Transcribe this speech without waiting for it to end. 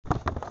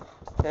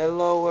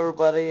Hello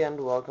everybody and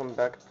welcome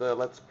back to the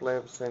Let's Play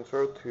of Saints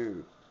Row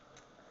 2.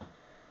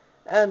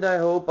 And I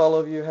hope all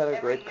of you had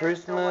a great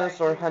Christmas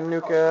or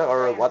Hanukkah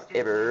or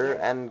whatever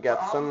and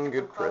got some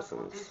good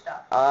presents.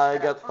 I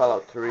got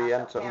Fallout 3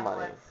 and some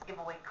money. Give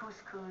away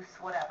couscous,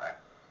 whatever.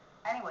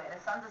 Anyway, the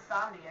Sons of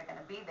Samedi are going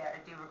to be there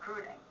to do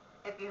recruiting.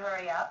 If you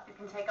hurry up, you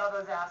can take all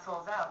those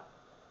assholes out.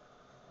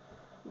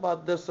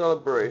 But the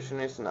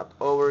celebration is not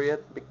over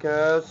yet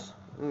because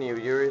New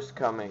Year is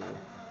coming.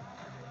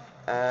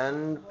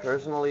 And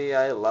personally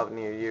I love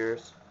New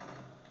Year's.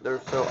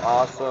 They're so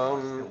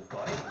awesome.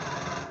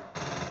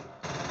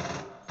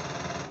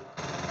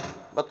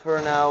 But for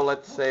now,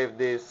 let's save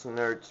these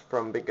nerds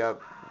from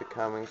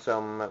becoming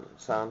some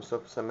Sons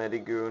of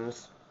Samedi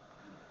goons.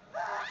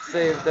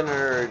 Save the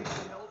nerds.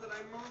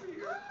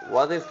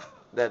 What is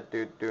that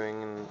dude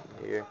doing in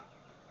here?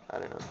 I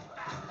don't know.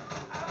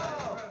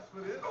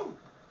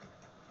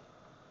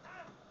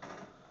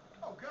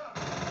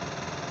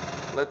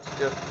 Let's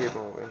just keep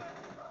moving.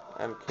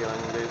 I'm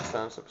killing these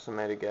Sons of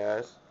Samedi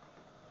guys.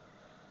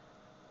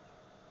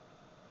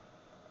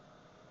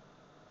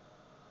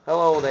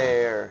 Hello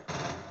there.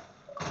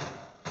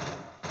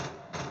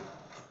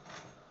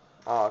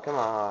 Oh, come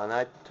on,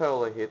 I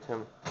totally hit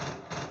him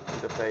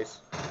in the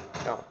face.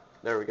 Oh,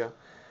 there we go.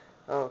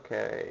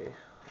 Okay,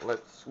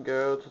 let's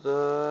go to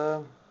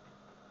the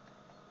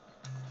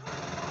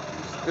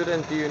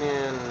student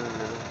union.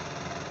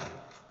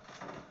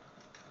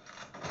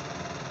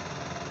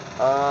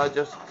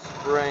 Just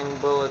spraying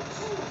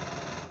bullets.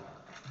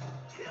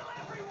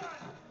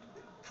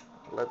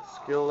 Let's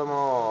kill them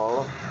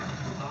all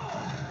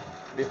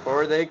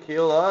before they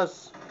kill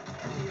us.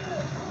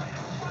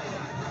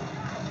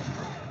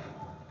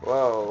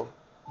 Whoa.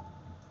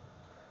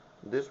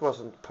 This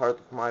wasn't part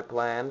of my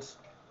plans.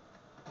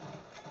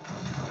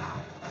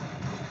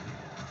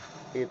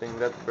 Eating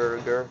that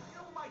burger.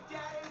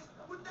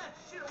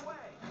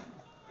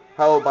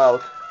 How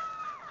about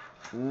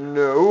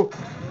no?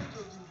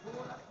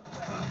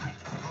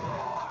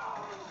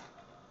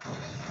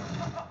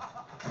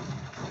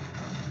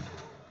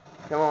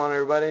 Come on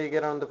everybody,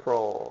 get on the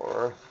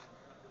floor.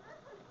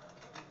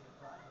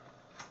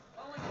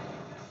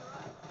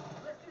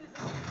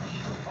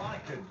 I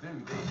could do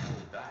this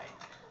all day.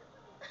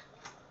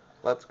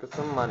 Let's get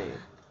some money.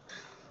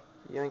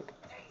 Yoink.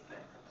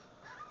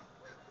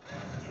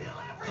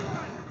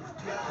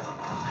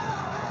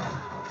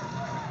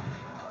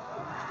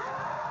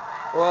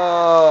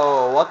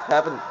 Whoa, what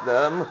happened to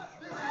them?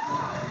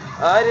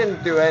 I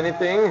didn't do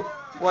anything.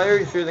 Why are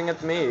you shooting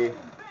at me?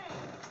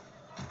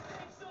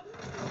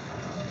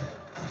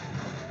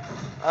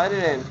 I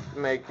didn't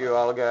make you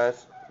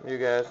guys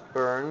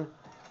burn.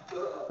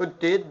 Who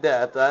did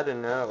that? I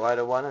don't know. I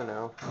don't want to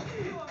know.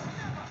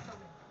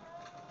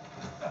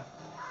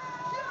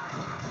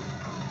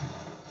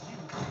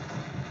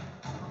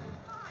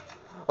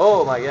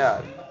 Oh my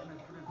god.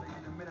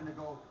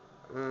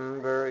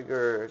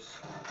 Burgers.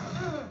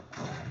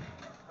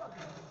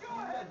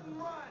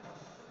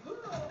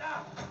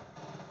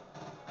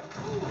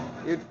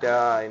 You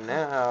die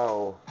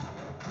now.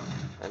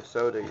 And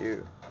so do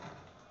you.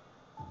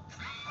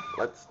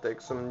 Let's take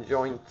some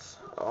joints.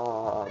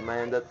 Oh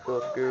man, that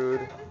feels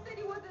good.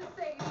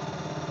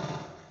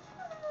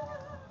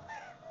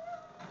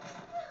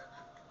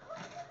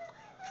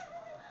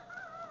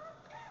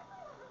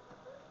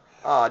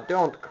 Ah,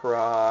 don't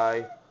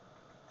cry.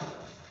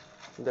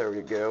 There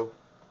you go.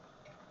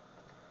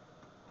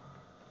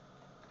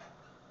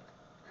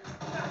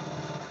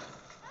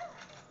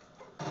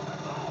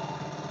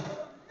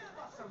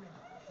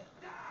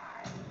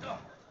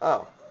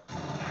 Oh,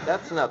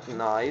 that's not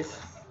nice.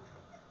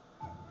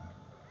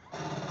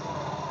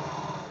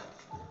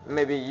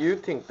 Maybe you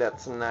think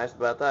that's nice,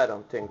 but I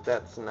don't think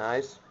that's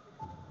nice.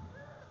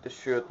 To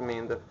shoot me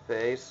in the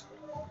face.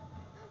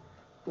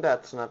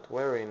 That's not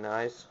very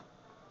nice.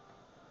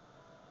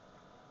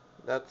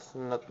 That's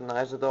not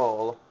nice at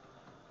all.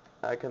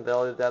 I can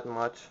tell you that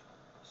much.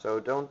 So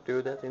don't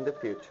do that in the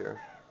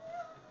future.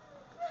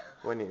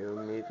 When you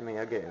meet me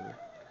again.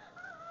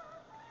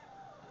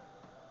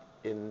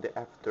 In the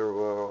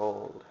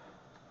afterworld.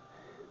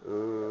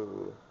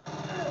 Ooh.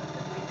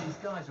 These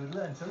guys would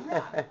learn to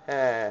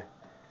run.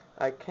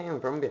 I came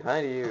from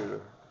behind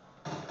you.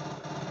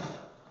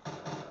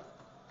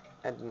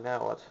 And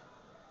now what?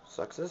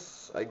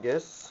 Success, I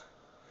guess.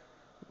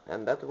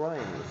 And that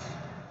rhymes.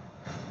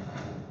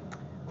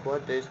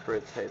 Quad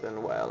desperate hate and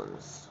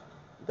violence.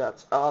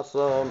 That's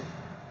awesome.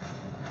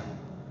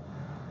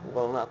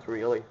 Well, not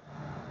really.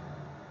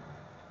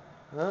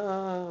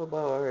 Oh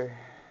boy.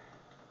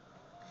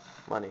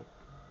 Money.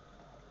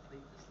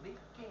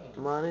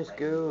 Money's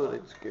good,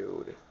 it's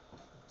good.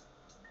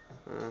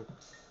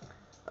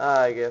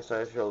 I guess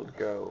I should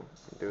go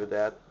do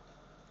that.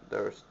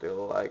 There's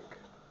still like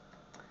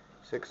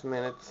 6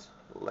 minutes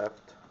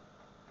left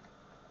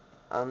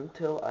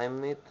until I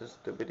meet the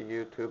stupid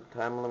YouTube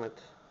time limit.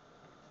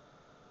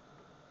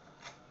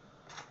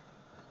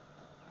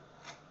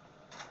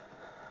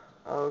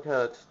 Okay,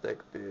 let's take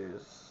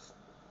this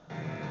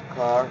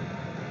car.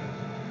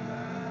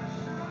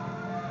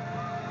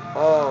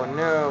 Oh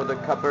no, the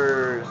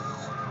coppers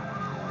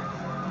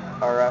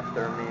are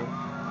after me.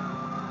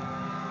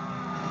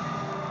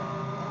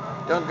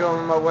 Don't go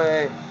in my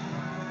way.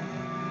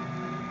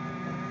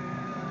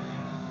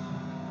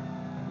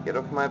 Get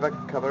off my back,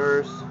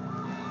 coppers.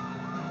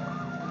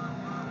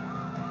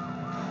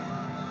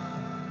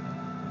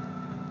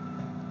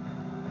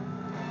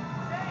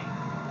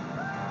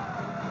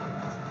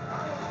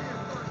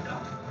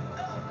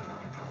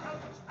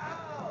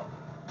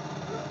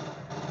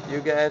 You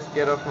guys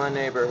get off my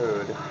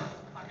neighborhood.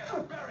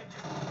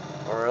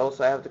 Or else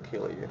I have to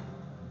kill you.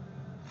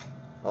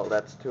 Well,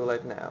 that's too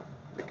late now,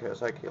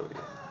 because I killed you.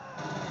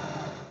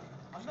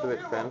 Stupid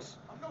fence.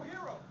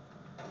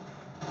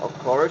 Of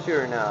course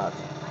you're not.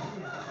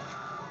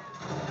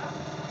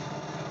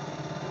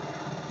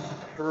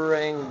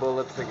 Spraying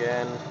bullets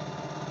again.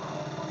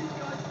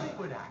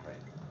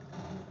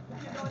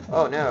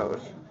 Oh no.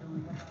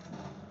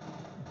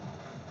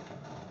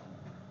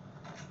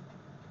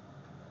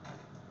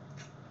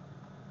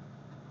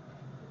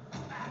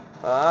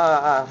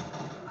 Ah.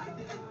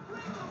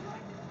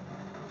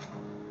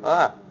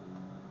 Ah.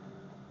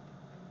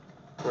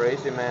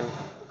 Crazy man.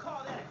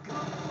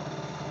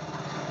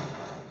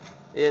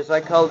 Yes,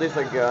 I call this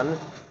a gun,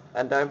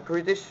 and I'm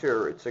pretty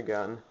sure it's a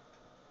gun.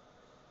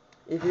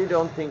 If you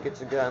don't think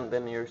it's a gun,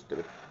 then you're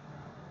stupid.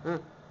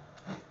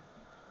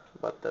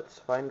 But that's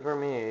fine for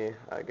me,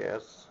 I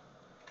guess.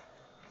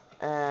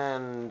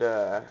 And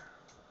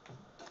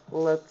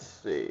let's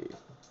see.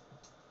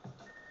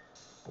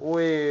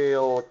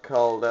 We'll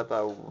call that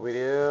a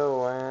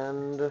video,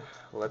 and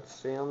let's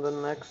see on the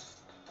next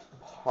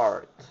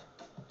part.